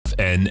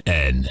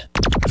TFNN,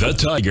 the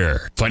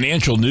Tiger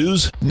Financial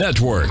News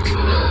Network.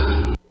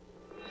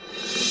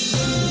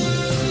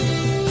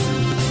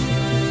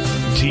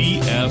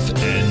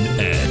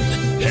 TFNN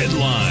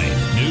Headline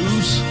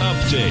News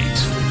Update.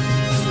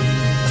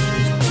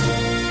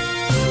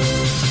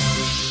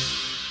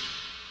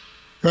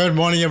 Good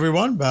morning,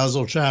 everyone.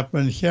 Basil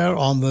Chapman here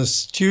on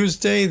this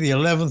Tuesday, the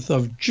 11th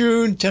of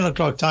June, 10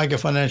 o'clock Tiger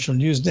Financial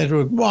News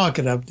Network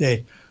market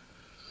update.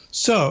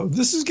 So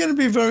this is going to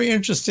be very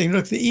interesting.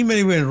 Look, the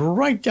E-mini went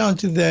right down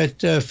to that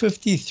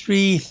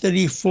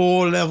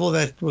 53.34 level.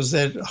 That was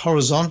that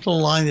horizontal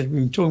line that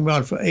we've been talking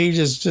about for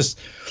ages, just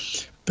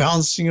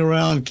bouncing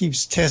around,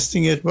 keeps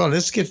testing it. Well,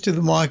 let's get to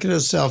the market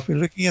itself. We're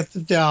looking at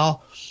the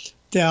Dow.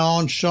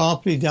 Down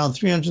sharply, down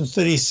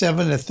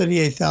 337 at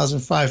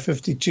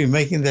 38,552,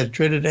 making that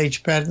dreaded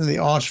H pattern, the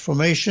arch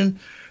formation.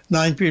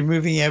 9-period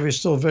moving average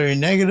still very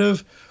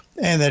negative.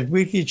 And that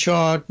weekly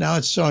chart, now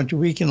it's starting to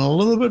weaken a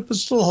little bit, but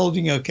still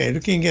holding okay.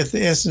 Looking at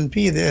the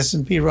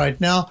S&P right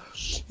now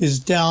is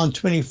down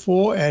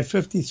 24 at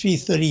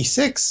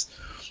 53.36.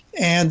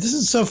 And this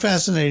is so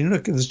fascinating.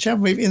 Look at this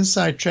Chapman Wave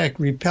inside track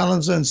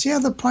repellent zone. See how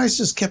the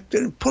prices kept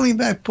pulling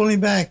back.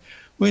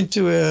 Went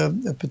to a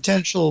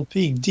potential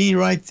peak D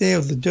right there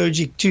of the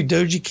two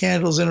doji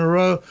candles in a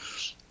row.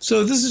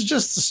 So this is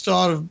just the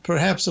start of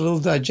perhaps a little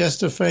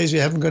digestive phase. We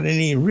haven't got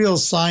any real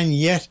sign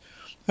yet.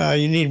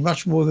 You need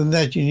much more than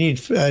that. You need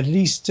at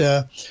least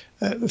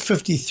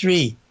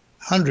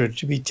 5,300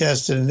 to be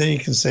tested, and then you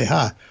can say,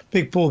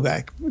 big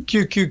pullback.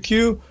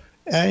 QQQ,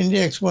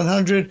 index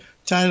 100,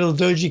 tiny little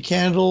doji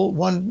candle,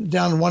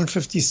 down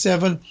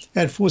 157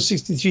 at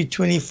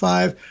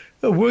 463.25.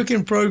 A work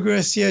in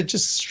progress here,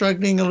 just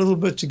struggling a little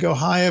bit to go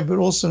higher, but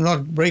also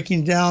not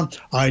breaking down.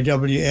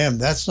 IWM,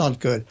 that's not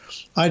good.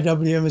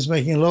 IWM is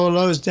making lower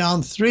lows,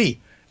 down 3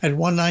 at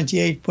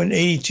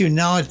 198.82.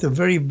 Now at the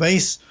very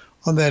base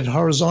on that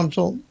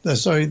horizontal,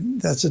 that's a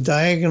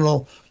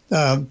diagonal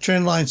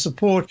trend line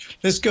support.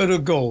 Let's go to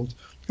gold.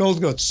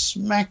 Gold got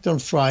smacked on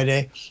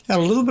Friday, had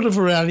a little bit of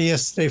a rally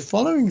yesterday,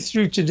 following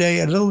through today,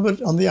 a little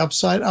bit on the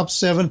upside, up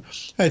 7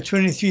 at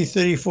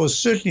 23.34.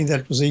 Certainly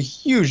that was a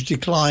huge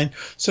decline,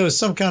 so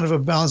some kind of a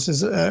bounce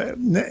is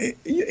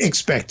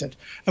expected.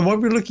 And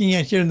what we're looking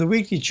at here in the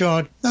weekly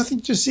chart, nothing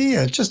to see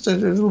here, just a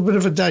little bit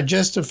of a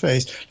digestive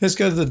phase. Let's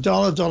go to the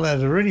dollar. Dollar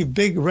had a really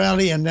big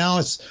rally, and now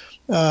it's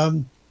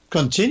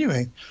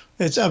continuing.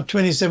 It's up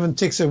 27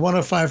 ticks at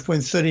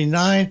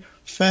 105.39.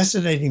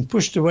 Fascinating,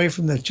 pushed away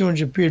from the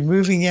 200-period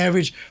moving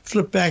average,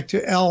 flipped back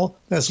to L.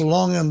 That's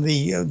long on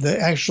the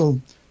actual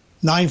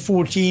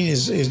 914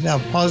 is now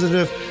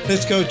positive.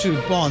 Let's go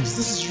to bonds.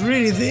 This is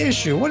really the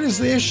issue. What is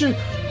the issue?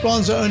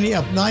 Bonds are only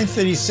up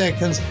 930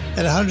 seconds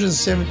at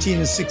 117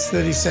 and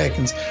 630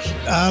 seconds.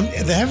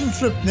 They haven't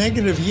flipped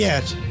negative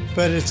yet,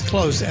 but it's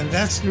close, and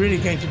that's really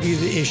going to be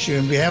the issue,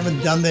 and we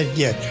haven't done that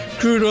yet.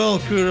 Crude oil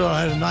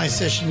had a nice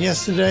session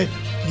yesterday,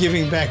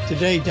 giving back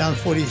today, down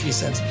 43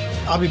 cents.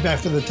 I'll be back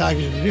for the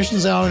Tiger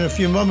Traditions Hour in a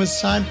few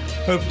moments' time.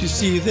 Hope to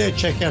see you there.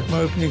 Check out my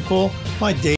opening call, my day.